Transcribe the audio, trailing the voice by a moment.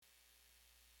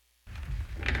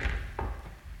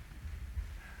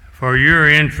For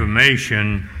your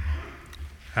information,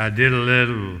 I did a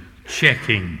little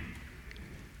checking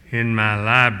in my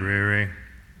library,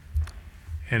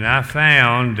 and I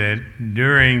found that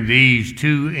during these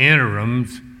two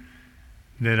interims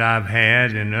that I've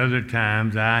had and other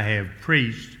times I have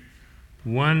preached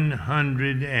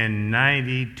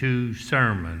 192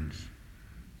 sermons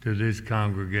to this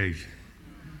congregation.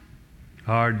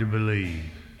 Hard to believe.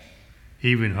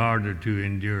 Even harder to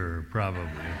endure, probably.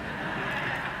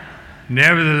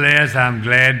 Nevertheless, I'm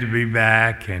glad to be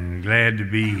back and glad to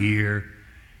be here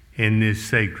in this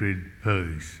sacred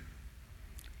place.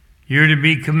 You're to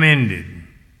be commended,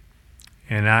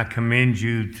 and I commend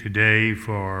you today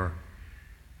for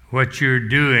what you're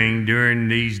doing during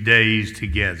these days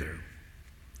together.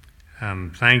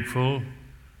 I'm thankful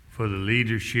for the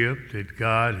leadership that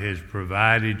God has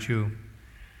provided you,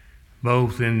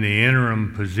 both in the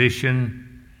interim position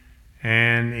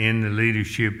and in the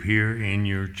leadership here in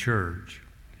your church.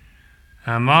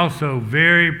 I'm also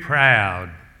very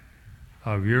proud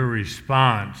of your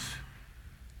response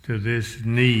to this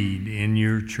need in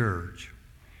your church.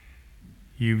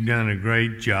 You've done a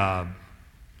great job,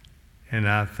 and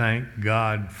I thank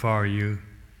God for you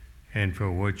and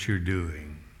for what you're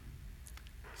doing.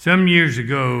 Some years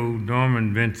ago,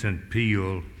 Norman Vincent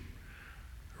Peale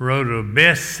wrote a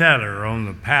bestseller on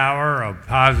the power of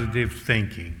positive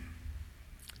thinking.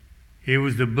 It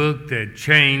was the book that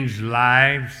changed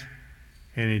lives,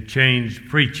 and it changed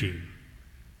preaching.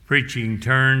 Preaching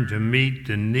turned to meet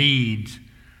the needs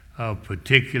of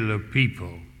particular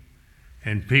people,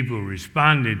 and people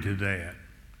responded to that.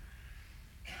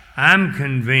 I'm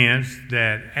convinced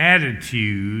that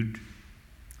attitude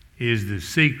is the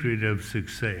secret of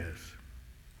success.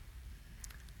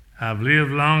 I've lived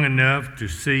long enough to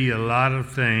see a lot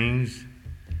of things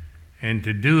and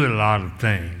to do a lot of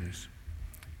things.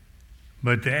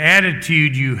 But the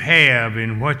attitude you have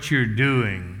in what you're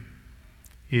doing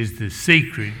is the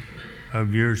secret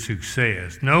of your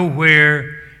success.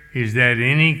 Nowhere is that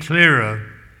any clearer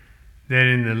than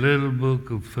in the little book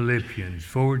of Philippians,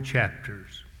 4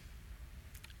 chapters.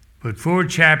 But 4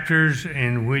 chapters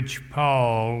in which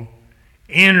Paul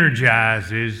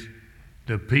energizes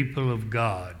the people of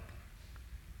God.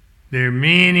 There are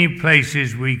many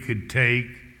places we could take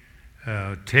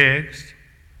text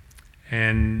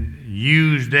and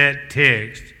use that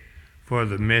text for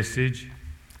the message.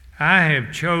 I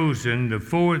have chosen the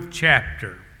 4th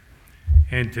chapter,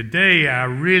 and today I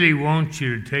really want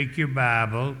you to take your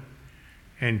Bible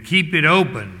and keep it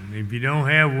open. If you don't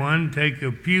have one, take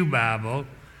a pew Bible,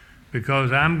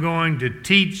 because I'm going to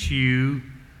teach you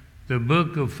the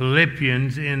book of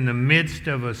Philippians in the midst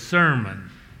of a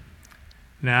sermon.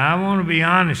 Now, I want to be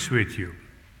honest with you.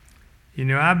 You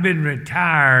know, I've been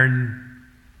retired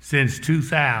since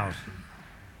 2000.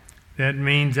 That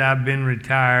means I've been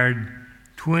retired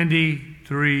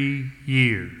 23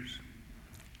 years.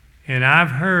 And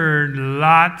I've heard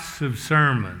lots of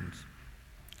sermons.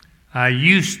 I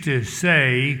used to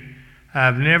say,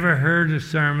 I've never heard a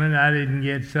sermon I didn't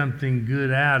get something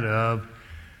good out of,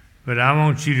 but I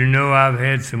want you to know I've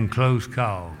had some close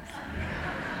calls.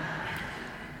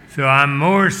 So I'm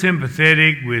more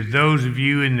sympathetic with those of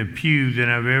you in the pew than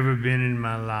I've ever been in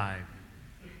my life.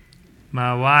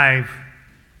 My wife,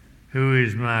 who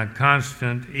is my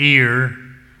constant ear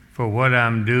for what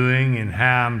I'm doing and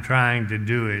how I'm trying to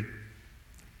do it,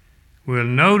 will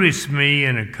notice me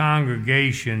in a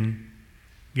congregation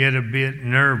get a bit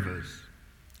nervous,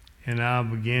 and I'll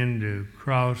begin to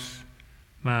cross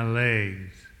my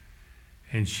legs.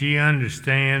 And she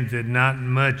understands that not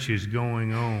much is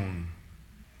going on.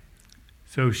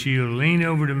 So she'll lean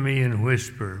over to me and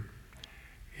whisper,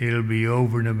 "It'll be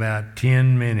over in about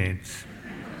 10 minutes.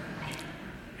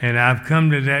 And I've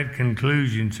come to that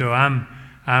conclusion. So I'm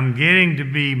getting to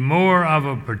be more of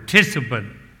a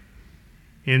participant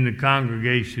in the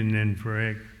congregation than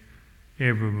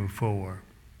ever before.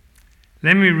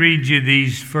 Let me read you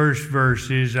these first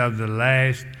verses of the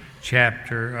last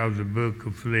chapter of the book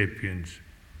of Philippians.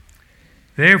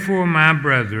 Therefore, my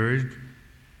brothers,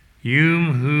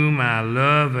 you whom I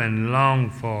love and long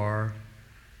for,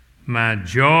 my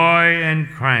joy and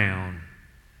crown,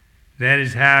 that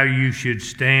is how you should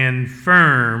stand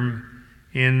firm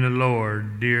in the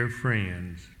Lord, dear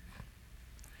friends.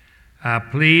 I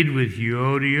plead with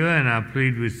Euodia and I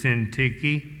plead with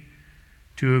Syntyche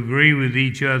to agree with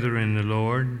each other in the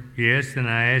Lord. Yes, and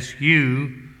I ask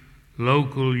you,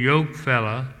 local yoke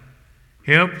fella,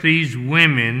 help these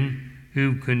women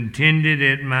who contended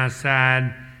at my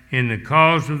side in the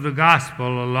cause of the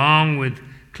gospel, along with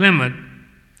Clement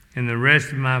and the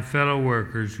rest of my fellow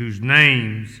workers whose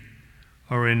names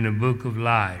are in the book of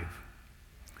life.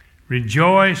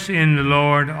 Rejoice in the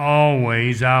Lord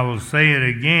always. I will say it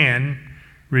again,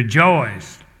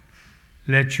 rejoice.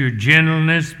 Let your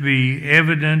gentleness be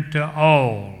evident to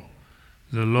all.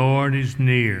 The Lord is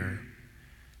near.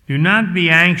 Do not be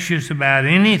anxious about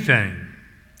anything,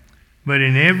 but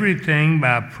in everything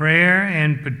by prayer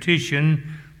and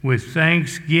petition with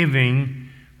thanksgiving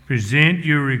present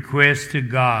your requests to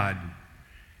God.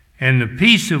 And the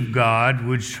peace of God,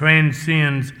 which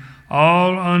transcends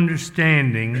all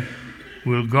understanding,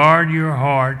 will guard your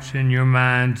hearts and your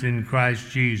minds in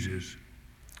Christ Jesus.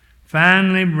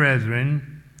 Finally,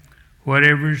 brethren,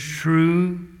 whatever is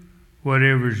true,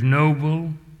 whatever is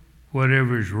noble,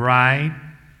 whatever is right,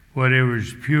 whatever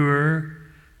is pure,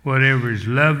 whatever is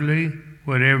lovely,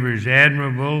 whatever is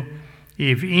admirable,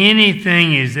 if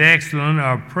anything is excellent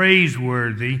or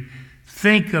praiseworthy,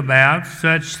 think about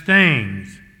such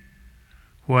things.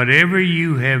 Whatever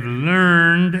you have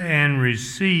learned and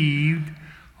received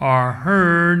or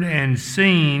heard and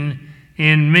seen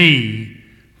in me,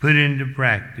 put into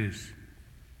practice.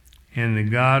 And the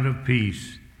God of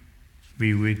peace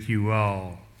be with you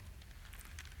all.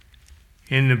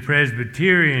 In the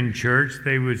Presbyterian church,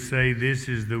 they would say, this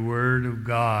is the word of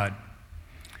God.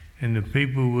 And the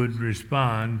people would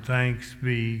respond, thanks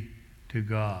be to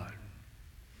God.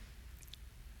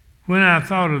 When I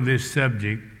thought of this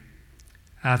subject,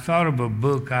 I thought of a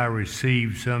book I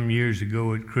received some years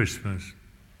ago at Christmas.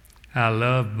 I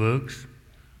love books.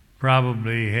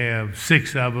 Probably have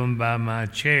 6 of them by my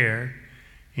chair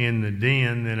in the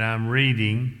den that I'm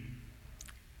reading.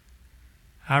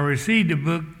 I received a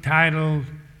book titled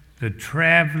The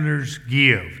Traveler's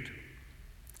Gift.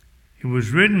 It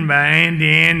was written by Andy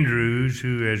Andrews,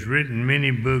 who has written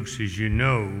many books, as you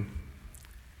know.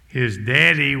 His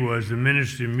daddy was a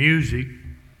minister of music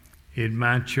at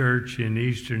my church in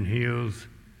Eastern Hills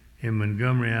in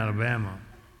Montgomery, Alabama.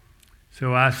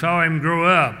 So I saw him grow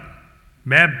up,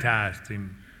 baptized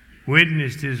him,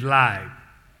 witnessed his life.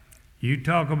 You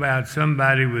talk about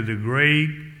somebody with a great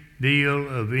deal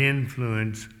of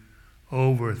influence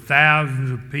over thousands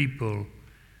of people.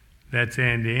 That's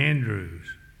Andy Andrews.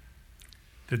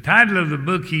 The title of the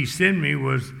book he sent me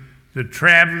was The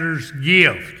Traveler's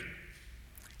Gift.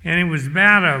 And it was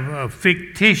about a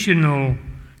fictional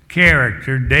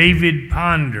character, David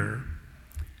Ponder,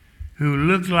 who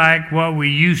looked like what we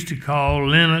used to call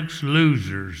Lennox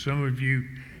losers. Some of you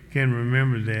can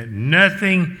remember that.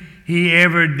 Nothing he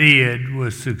ever did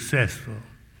was successful.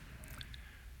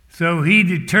 So he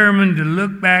determined to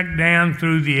look back down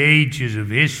through the ages of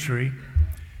history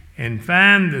and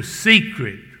find the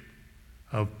secret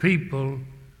of people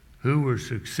who were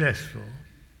successful.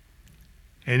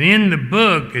 And in the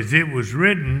book, as it was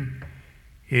written,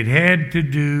 it had to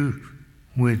do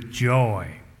with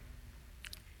joy.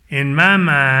 In my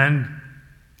mind,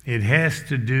 it has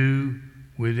to do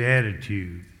with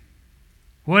attitude.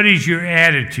 What is your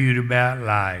attitude about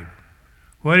life?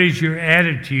 What is your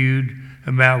attitude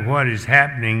about what is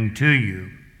happening to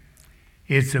you?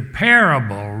 It's a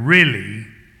parable, really,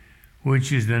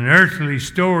 which is an earthly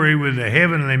story with a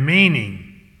heavenly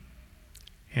meaning.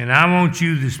 And I want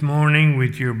you this morning,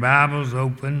 with your Bibles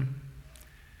open,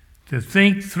 to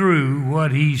think through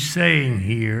what he's saying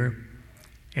here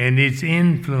and its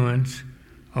influence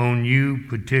on you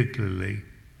particularly.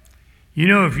 You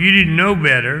know, if you didn't know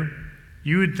better,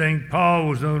 you would think Paul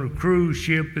was on a cruise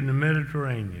ship in the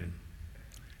Mediterranean,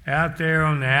 out there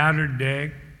on the outer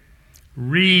deck,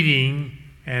 reading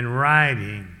and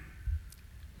writing.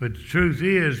 But the truth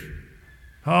is,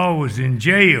 Paul was in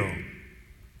jail.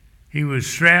 He was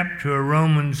strapped to a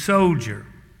Roman soldier.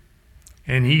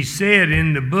 And he said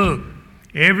in the book,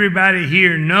 everybody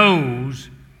here knows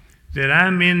that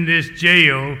I'm in this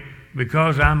jail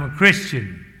because I'm a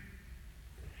Christian.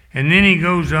 And then he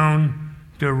goes on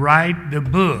to write the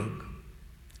book.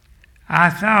 I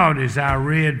thought as I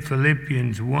read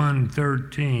Philippians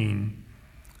 1:13,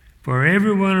 for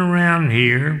everyone around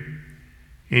here,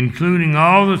 including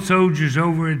all the soldiers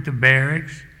over at the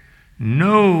barracks,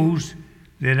 knows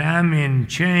that I'm in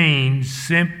chains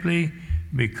simply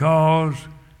because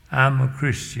I'm a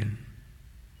Christian.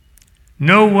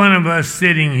 No one of us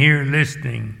sitting here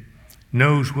listening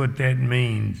knows what that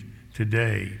means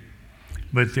today.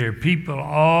 But there are people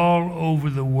all over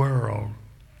the world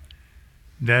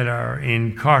that are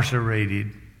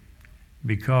incarcerated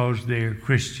because they're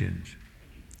Christians.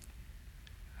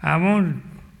 I want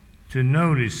to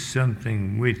notice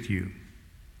something with you.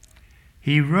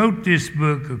 He wrote this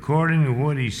book, according to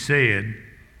what he said,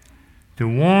 to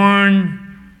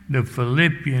warn the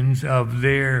Philippians of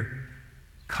their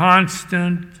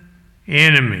constant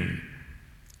enemy.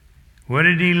 What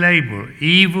did he label?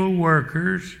 Evil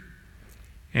workers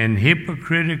and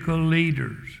hypocritical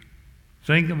leaders.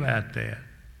 Think about that.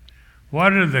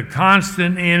 What are the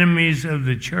constant enemies of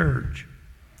the church?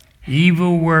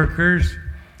 Evil workers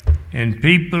and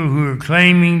people who are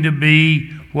claiming to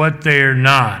be what they're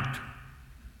not.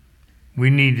 We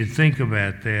need to think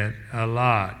about that a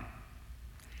lot.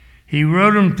 He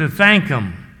wrote them to thank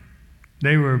them.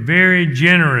 They were very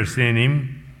generous in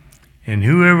him, and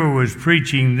whoever was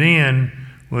preaching then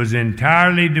was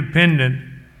entirely dependent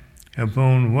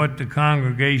upon what the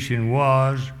congregation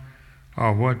was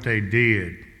or what they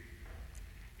did.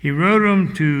 He wrote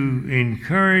them to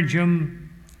encourage them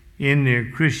in their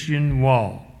Christian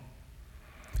walk.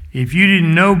 If you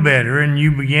didn't know better and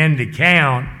you began to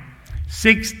count,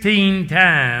 16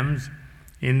 times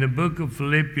in the book of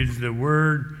Philippians the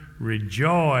word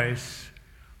rejoice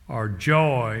or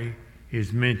joy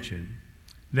is mentioned.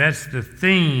 That's the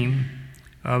theme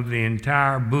of the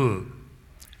entire book.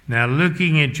 Now,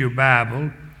 looking at your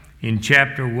Bible, in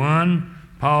chapter 1,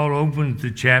 Paul opens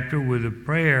the chapter with a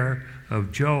prayer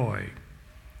of joy.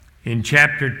 In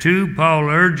chapter 2, Paul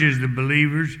urges the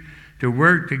believers to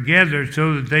work together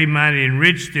so that they might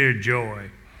enrich their joy.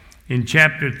 In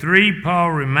chapter 3,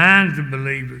 Paul reminds the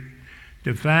believers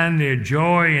to find their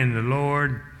joy in the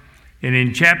Lord. And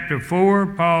in chapter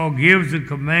 4, Paul gives the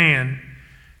command,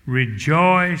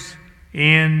 rejoice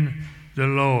in the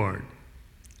Lord.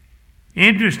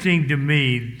 Interesting to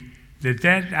me that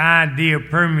idea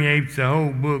permeates the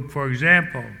whole book. For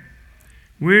example,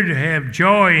 we're to have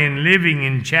joy in living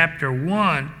in chapter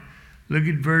 1. Look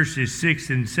at verses 6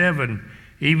 and 7,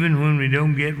 even when we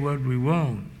don't get what we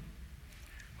want.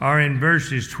 Or in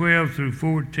verses 12 through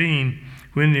 14,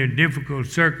 when there are difficult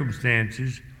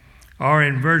circumstances. Or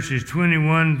in verses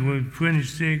 21 through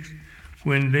 26,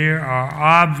 when there are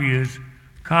obvious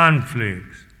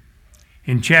conflicts.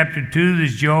 In chapter 2,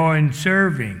 there's joy in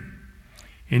serving.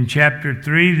 In chapter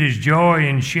 3, there's joy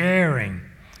in sharing.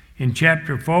 In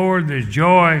chapter 4, there's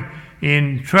joy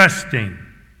in trusting.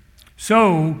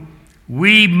 So,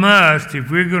 we must,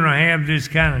 if we're going to have this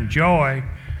kind of joy,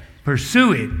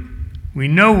 pursue it. We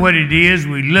know what it is,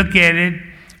 we look at it,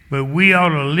 but we ought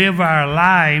to live our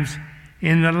lives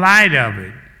in the light of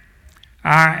it.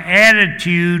 Our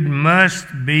attitude must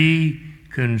be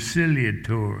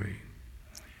conciliatory.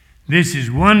 This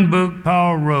is one book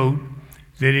Paul wrote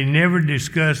that he never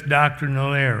discussed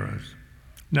doctrinal errors.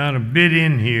 Not a bit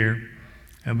in here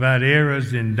about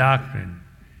errors in doctrine.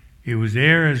 It was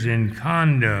errors in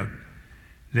conduct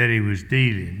that he was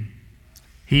dealing.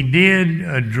 He did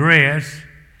address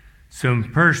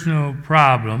some personal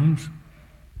problems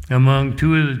among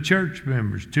two of the church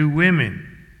members, two women,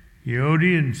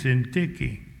 Euodia and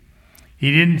Syntyche.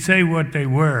 He didn't say what they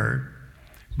were,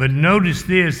 but notice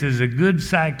this, as a good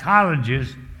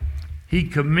psychologist, he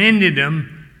commended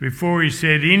them before he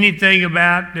said anything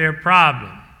about their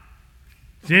problem.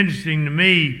 It's interesting to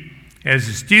me, as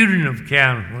a student of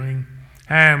counseling,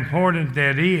 how important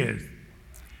that is.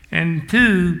 And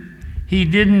two, he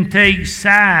didn't take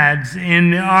sides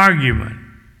in the argument.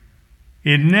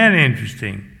 Isn't that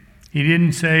interesting? He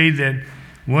didn't say that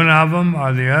one of them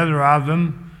or the other of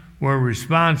them were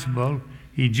responsible.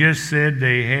 He just said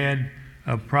they had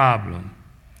a problem.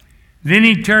 Then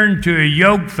he turned to a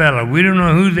yoke fellow. We don't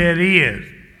know who that is.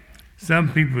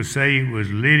 Some people say it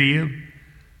was Lydia.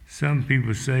 Some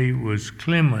people say it was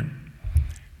Clement.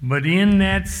 But in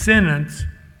that sentence,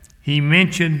 he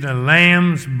mentioned the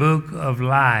Lamb's Book of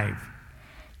Life.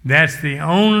 That's the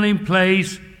only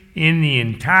place in the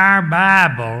entire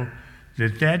Bible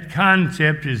that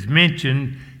concept is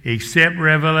mentioned except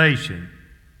Revelation.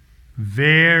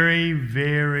 Very,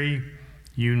 very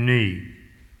unique.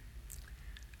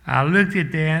 I looked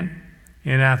at that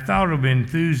and I thought of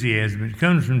enthusiasm. It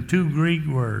comes from two Greek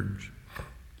words.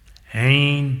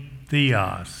 Ein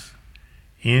theos,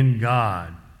 in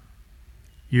God.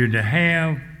 You're to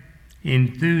have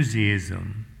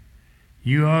enthusiasm.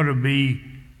 You ought to be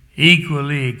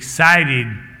equally excited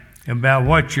about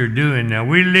what you're doing. Now,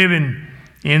 we're living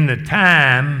in the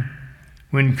time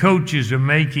when coaches are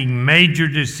making major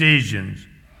decisions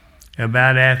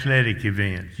about athletic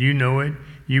events. You know it.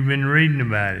 You've been reading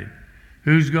about it.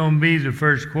 Who's going to be the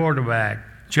first quarterback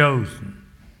chosen?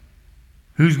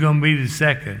 Who's going to be the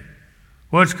second?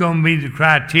 What's going to be the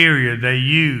criteria they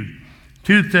use?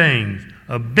 Two things.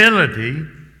 Ability,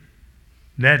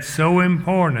 that's so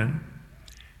important.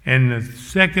 And the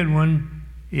second one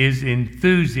is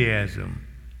enthusiasm,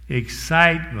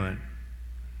 excitement,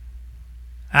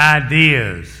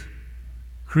 ideas,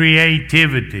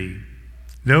 creativity.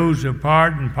 Those are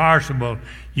part and parcel.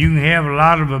 You can have a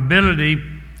lot of ability,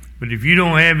 but if you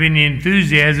don't have any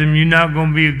enthusiasm, you're not going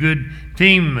to be a good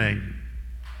teammate.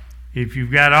 If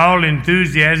you've got all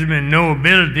enthusiasm and no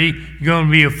ability, you're going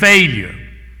to be a failure.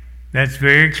 That's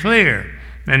very clear.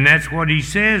 And that's what he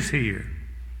says here.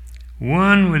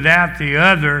 One without the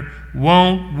other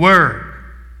won't work.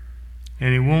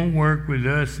 And it won't work with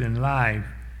us in life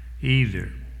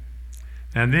either.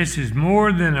 Now, this is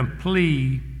more than a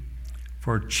plea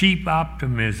for cheap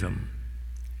optimism,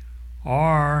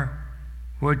 or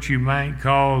what you might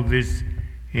call this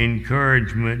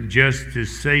encouragement just to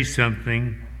say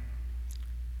something,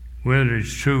 whether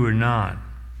it's true or not.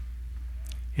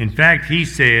 In fact, he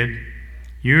said,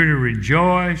 you're to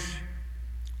rejoice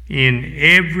in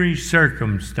every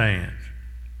circumstance.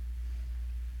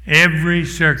 Every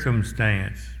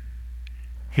circumstance.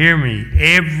 Hear me,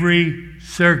 every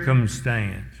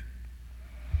circumstance.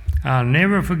 I'll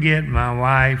never forget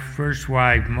my first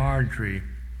wife, Marjorie,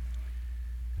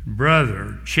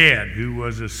 brother, Chet, who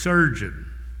was a surgeon.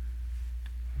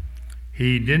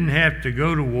 He didn't have to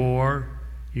go to war.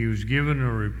 He was given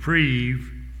a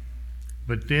reprieve.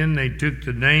 But then they took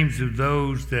the names of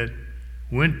those that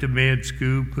went to med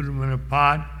school, put them in a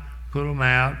pot, put them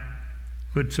out,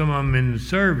 put some of them in the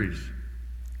service.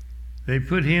 They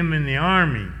put him in the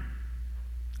Army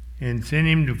and sent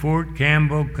him to Fort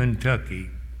Campbell, Kentucky.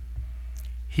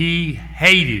 He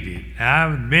hated it.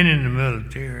 I've been in the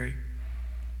military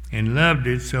and loved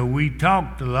it, so we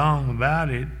talked along about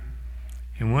it.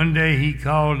 And one day he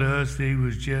called us. He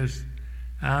was just,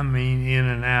 in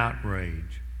an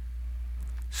outrage.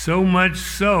 So much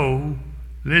so,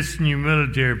 listen, you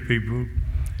military people,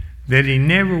 that he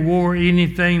never wore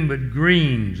anything but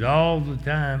greens all the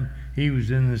time he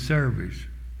was in the service.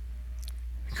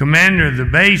 The commander of the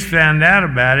base found out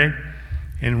about it,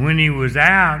 and when he was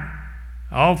out,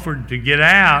 offered to get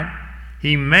out,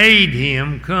 he made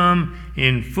him come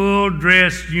in full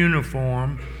dress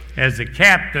uniform as a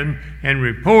captain and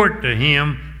report to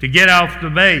him to get off the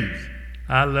base.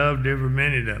 I loved every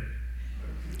minute of it.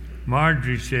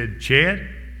 Marjorie said, Chet,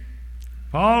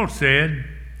 Paul said,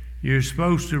 you're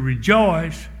supposed to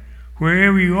rejoice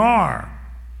wherever you are.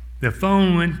 The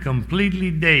phone went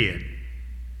completely dead.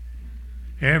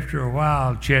 After a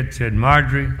while, Chet said,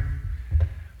 Marjorie,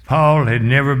 Paul had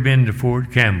never been to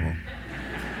Fort Campbell.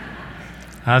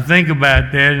 I think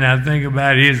about that, and I think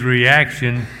about his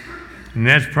reaction, and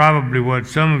that's probably what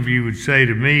some of you would say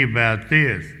to me about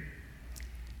this.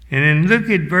 And then look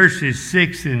at verses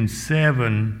 6 and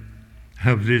 7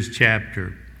 of this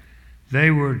chapter. They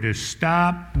were to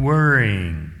stop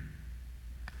worrying.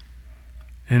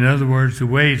 In other words, the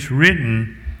way it's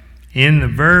written in the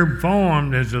verb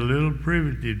form, there's a little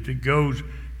privative that goes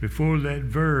before that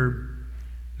verb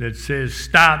that says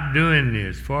stop doing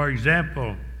this. For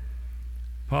example,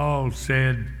 Paul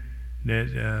said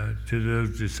that to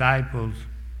those disciples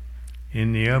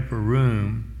in the upper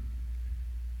room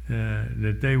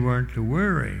that they weren't to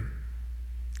worry.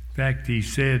 In fact, he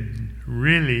said,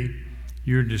 really,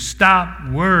 you're to stop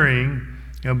worrying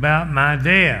about my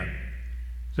death.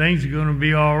 Things are going to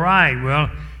be all right. Well,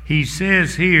 he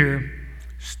says here,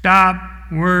 stop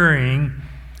worrying,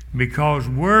 because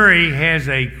worry has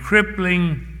a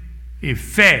crippling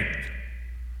effect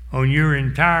on your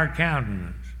entire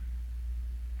countenance.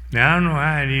 Now, I don't know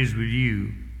how it is with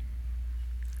you,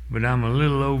 but I'm a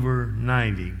little over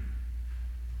 90.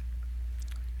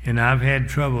 And I've had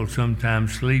trouble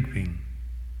sometimes sleeping.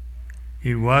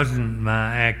 It wasn't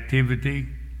my activity.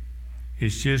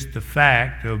 It's just the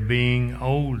fact of being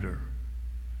older.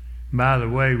 By the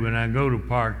way, when I go to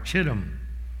Park Chittum,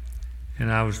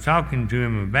 and I was talking to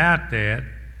him about that,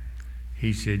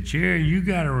 he said, Jerry, you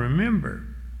got to remember,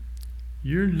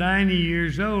 you're 90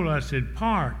 years old. I said,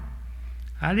 Park,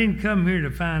 I didn't come here to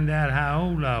find out how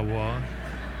old I was.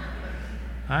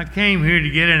 I came here to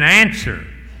get an answer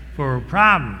for a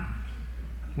problem.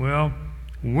 Well,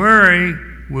 worry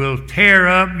will tear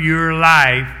up your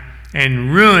life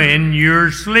and ruin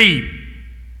your sleep.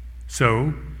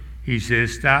 So, he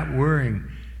says, stop worrying.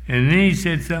 And then he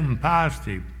said something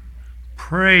positive.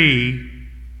 Pray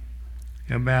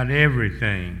about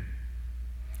everything.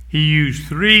 He used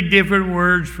 3 different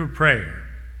words for prayer.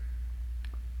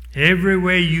 Every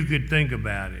way you could think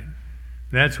about it.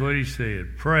 That's what he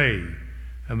said. Pray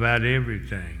about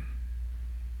everything.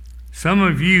 Some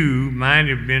of you might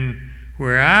have been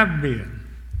where I've been.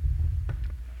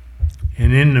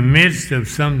 And in the midst of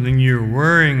something you're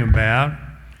worrying about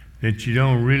that you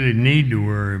don't really need to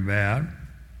worry about,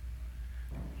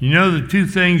 you know the 2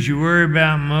 things you worry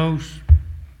about most?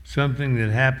 Something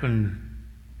that happened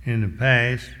in the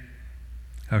past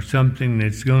or something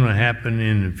that's going to happen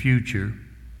in the future.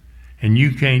 And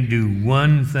you can't do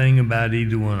one thing about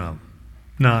either one of them.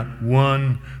 Not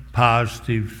one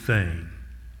positive thing.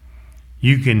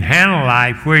 You can handle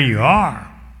life where you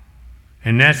are.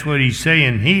 And that's what he's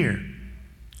saying here.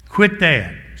 Quit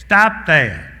that. Stop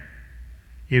that.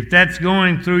 If that's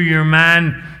going through your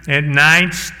mind at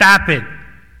night, stop it.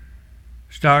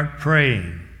 Start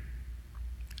praying.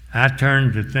 I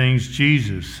turned to things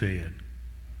Jesus said.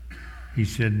 He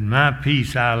said, my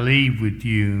peace I leave with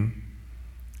you,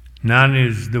 not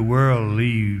as the world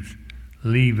leaves,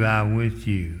 leave I with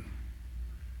you.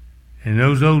 And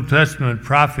those Old Testament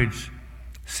prophets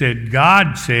said,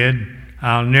 God said,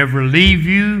 I'll never leave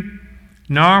you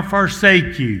nor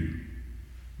forsake you.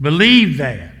 Believe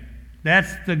that.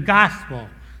 That's the gospel.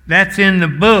 That's in the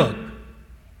book.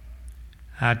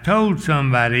 I told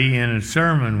somebody in a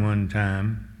sermon one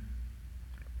time,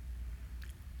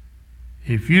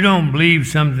 if you don't believe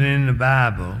something in the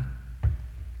Bible,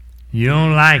 you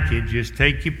don't like it, just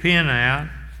take your pen out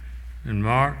and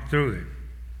mark through it,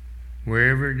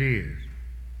 wherever it is,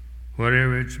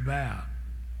 whatever it's about.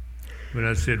 But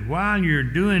I said, while you're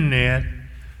doing that,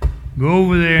 go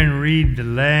over there and read the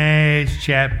last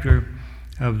chapter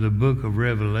of the book of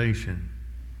Revelation,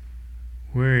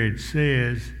 where it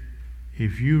says,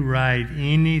 if you write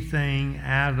anything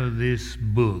out of this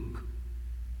book,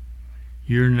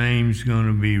 your name's going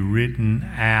to be written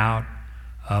out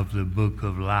of the book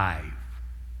of life.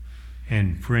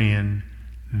 And friend,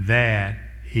 that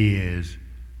is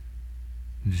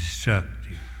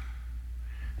destructive.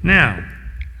 Now,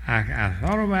 I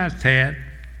thought about that,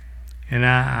 and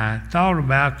I thought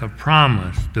about the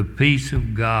promise, the peace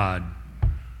of God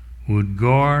would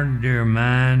guard their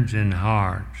minds and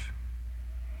hearts.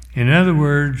 In other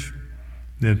words,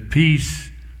 the peace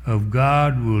of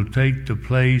God will take the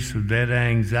place of that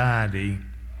anxiety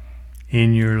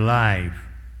in your life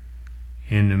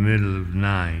in the middle of the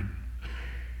night.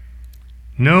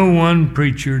 No one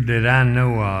preacher that I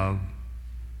know of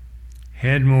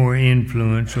had more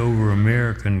influence over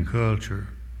American culture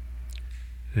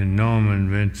than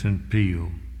Norman Vincent Peale.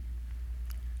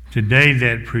 Today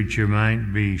that preacher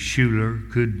might be Schuller,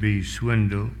 could be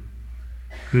Swindle,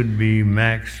 could be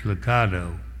Max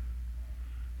Lucado.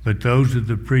 But those are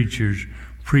the preachers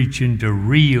preaching to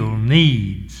real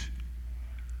needs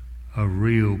of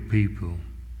real people.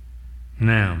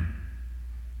 Now,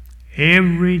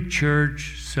 every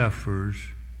church suffers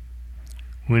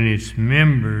when its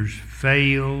members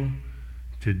fail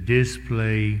to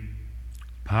display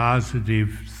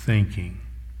positive thinking.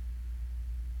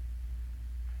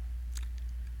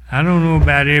 I don't know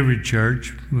about every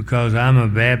church because I'm a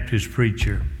Baptist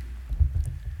preacher,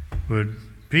 but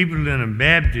people in a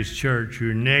Baptist church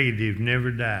who are negative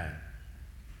never die.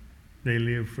 They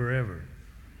live forever.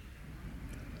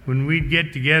 When we'd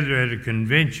get together at a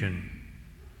convention,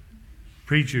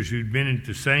 preachers who'd been at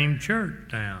the same church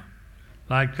now,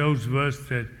 like those of us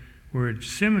that were at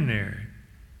seminary,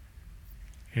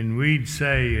 and we'd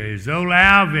say, is old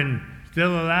Alvin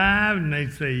still alive? And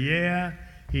they'd say, yeah,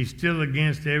 he's still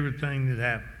against everything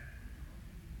that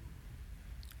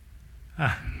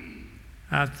happened.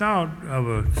 I thought of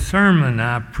a sermon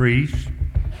I preached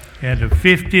at the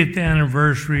 50th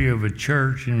anniversary of a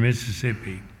church in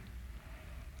Mississippi.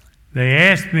 They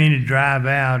asked me to drive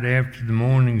out after the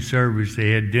morning service.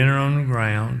 They had dinner on the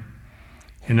ground,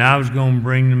 and I was going to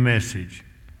bring the message.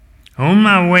 On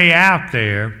my way out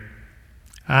there,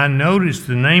 I noticed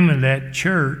the name of that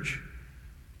church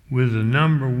with the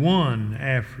number 1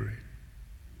 after it.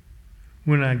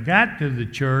 When I got to the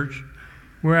church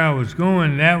where I was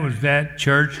going, that was that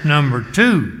church number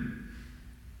 2.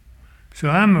 So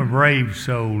I'm a brave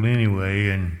soul anyway,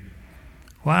 and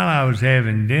while I was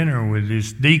having dinner with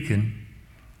this deacon,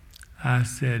 I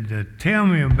said, tell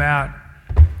me about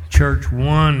church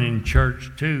 1 and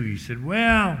church 2. He said,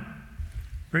 well,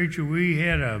 preacher, we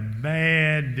had a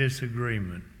bad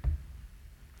disagreement.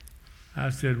 I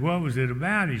said, what was it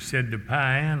about? He said, the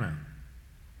piano.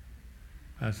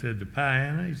 I said, the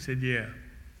piano? He said, yeah,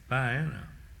 piano.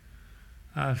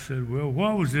 I said, well,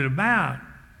 what was it about?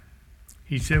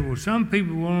 He said, well, some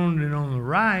people wanted it on the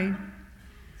right,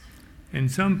 and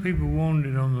some people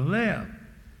wanted it on the left.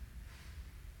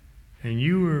 And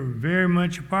you were very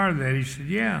much a part of that. He said,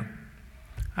 yeah.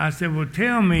 I said, well,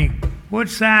 tell me, what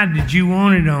side did you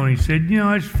want it on? He said, you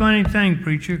know, it's a funny thing,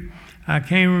 preacher. I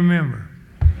can't remember.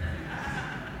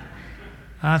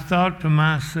 I thought to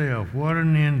myself, what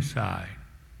an insight.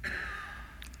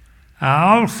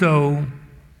 I also,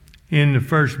 in the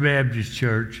First Baptist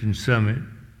Church in Summit,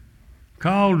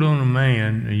 called on a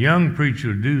man, a young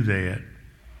preacher, to do that,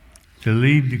 to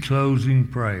lead the closing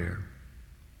prayer.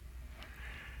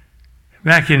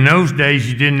 Back in those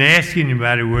days, you didn't ask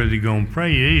anybody whether they're going to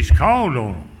pray. You just called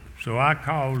on them. So I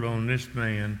called on this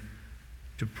man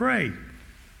to pray.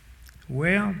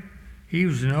 Well, he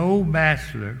was an old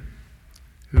bachelor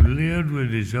who lived with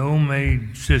his old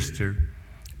maid sister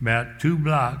about 2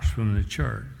 blocks from the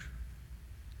church.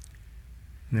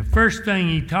 And the first thing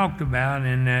he talked about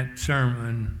in that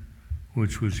sermon,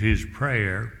 which was his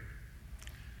prayer,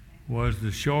 was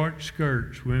the short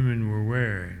skirts women were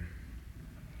wearing.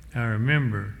 I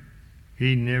remember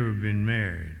he'd never been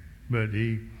married, but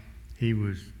he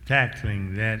was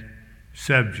tackling that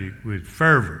subject with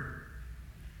fervor.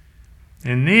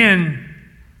 And then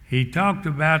he talked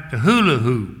about the hula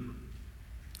hoop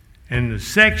and the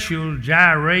sexual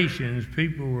gyrations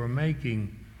people were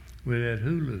making with that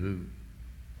hula hoop.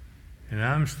 And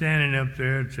I'm standing up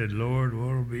there and said, Lord,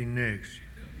 what'll be next?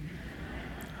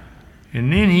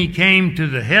 And then he came to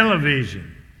the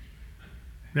television.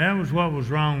 That was what was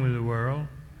wrong with the world.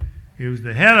 It was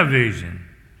the television.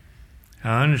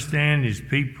 I understand his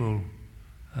people,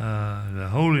 the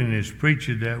holiness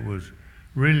preacher that was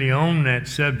really on that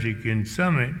subject in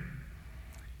Summit,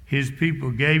 his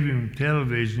people gave him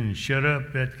television and shut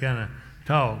up that kind of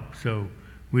talk, so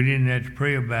we didn't have to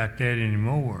pray about that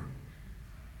anymore.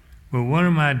 But one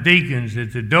of my deacons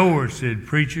at the door said,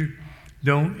 Preacher,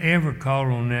 don't ever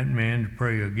call on that man to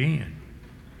pray again.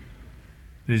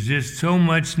 There's just so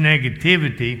much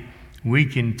negativity we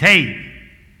can take.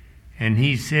 And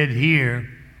he said here,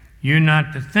 you're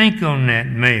not to think on that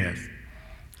mess.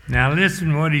 Now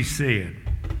listen what he said.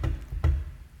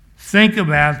 Think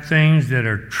about things that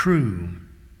are true,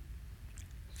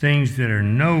 things that are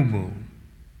noble,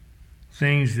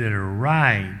 things that are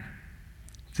right,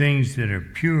 things that are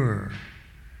pure,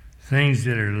 things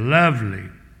that are lovely,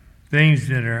 things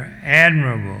that are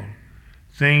admirable,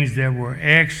 things that were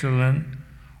excellent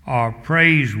or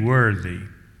praiseworthy.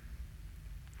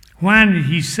 Why did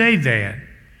he say that?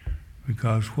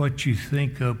 Because what you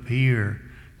think up here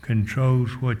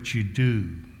controls what you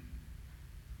do.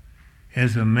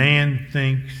 As a man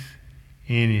thinks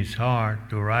in his heart,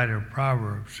 the writer of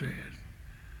Proverbs says,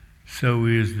 so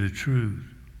is the truth.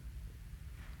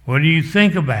 What do you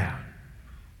think about?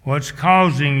 What's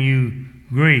causing you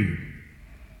grief?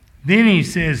 Then he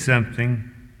says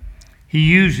something. He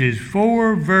uses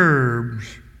 4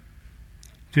 verbs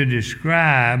to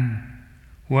describe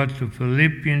what the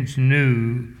Philippians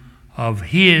knew of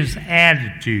his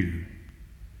attitude.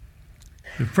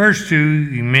 The first 2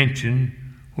 he mentioned,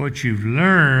 what you've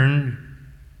learned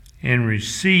and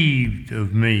received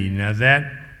of me. Now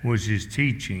that was his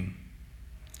teaching.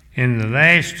 And the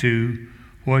last 2,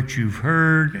 what you've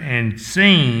heard and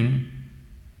seen,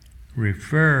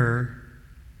 refer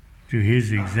to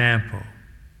his example.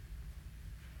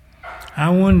 I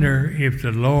wonder if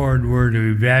the Lord were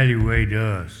to evaluate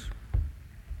us,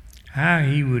 how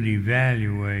he would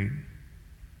evaluate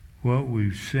what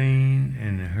we've seen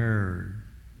and heard,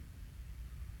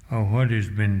 or what has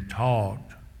been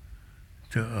taught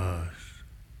to us.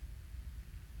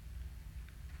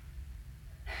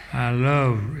 I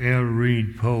love L.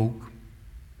 Reed Polk,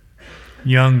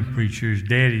 young preacher's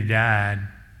daddy died.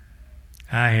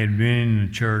 I had been in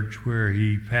the church where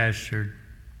he pastored.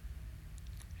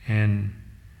 And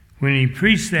when he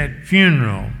preached that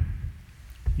funeral,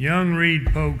 young Reed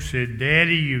Polk said,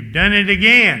 Daddy, you've done it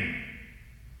again.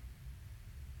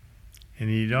 And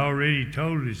he'd already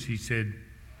told us, he said,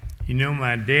 you know,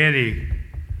 my daddy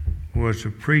was a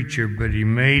preacher, but he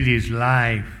made his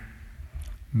life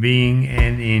being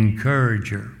an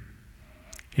encourager.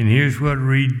 And here's what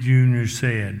Reed Jr.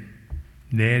 said,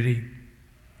 Daddy,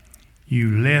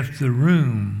 you left the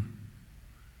room,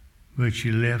 but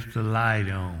you left the light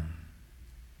on.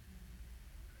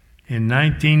 In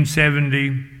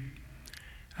 1970,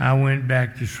 I went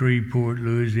back to Shreveport,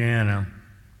 Louisiana,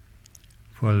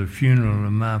 for the funeral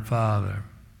of my father.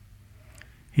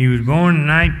 He was born in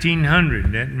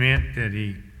 1900. That meant that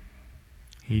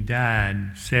he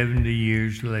died 70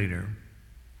 years later.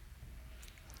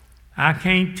 I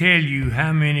can't tell you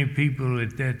how many people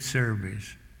at that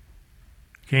service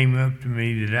came up to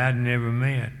me that I'd never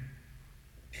met.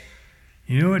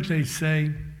 You know what they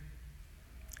say?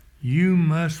 You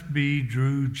must be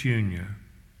Drew Jr.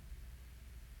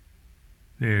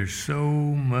 There's so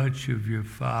much of your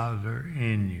father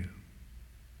in you.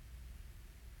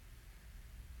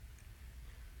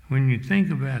 When you think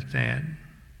about that,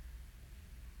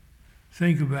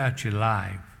 think about your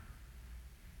life.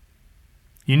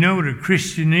 You know what a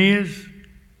Christian is?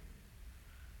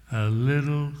 A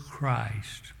little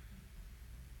Christ.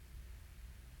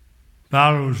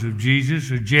 Followers of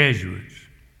Jesus are Jesuits,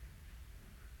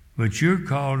 but you're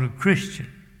called a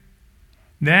Christian.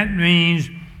 That means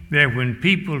that when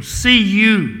people see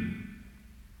you,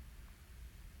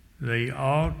 they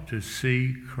ought to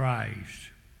see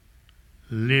Christ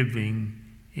living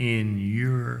in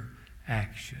your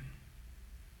action.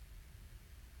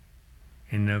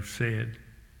 Enough said?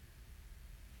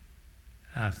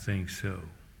 I think so.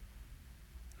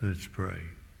 Let's pray.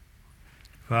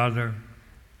 Father,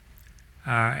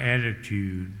 our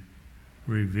attitude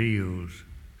reveals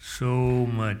so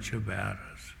much about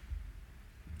us.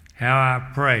 How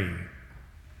I pray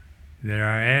that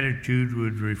our attitude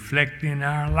would reflect in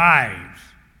our lives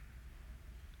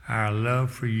our love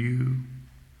for you,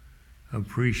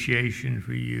 appreciation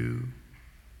for you,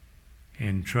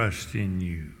 and trust in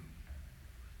you.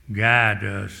 Guide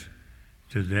us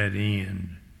to that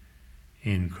end.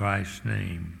 In Christ's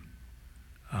name,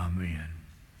 amen.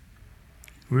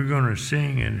 We're going to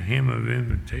sing a hymn of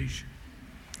invitation.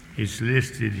 It's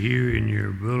listed here in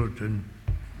your bulletin.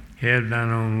 Have thine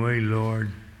own way,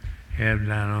 Lord. Have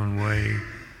thine own way.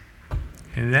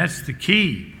 And that's the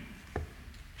key.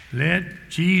 Let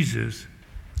Jesus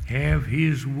have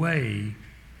his way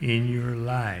in your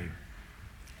life.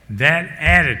 That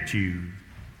attitude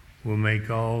will make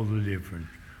all the difference.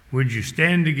 Would you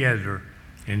stand together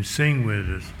and sing with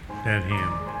us that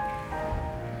hymn?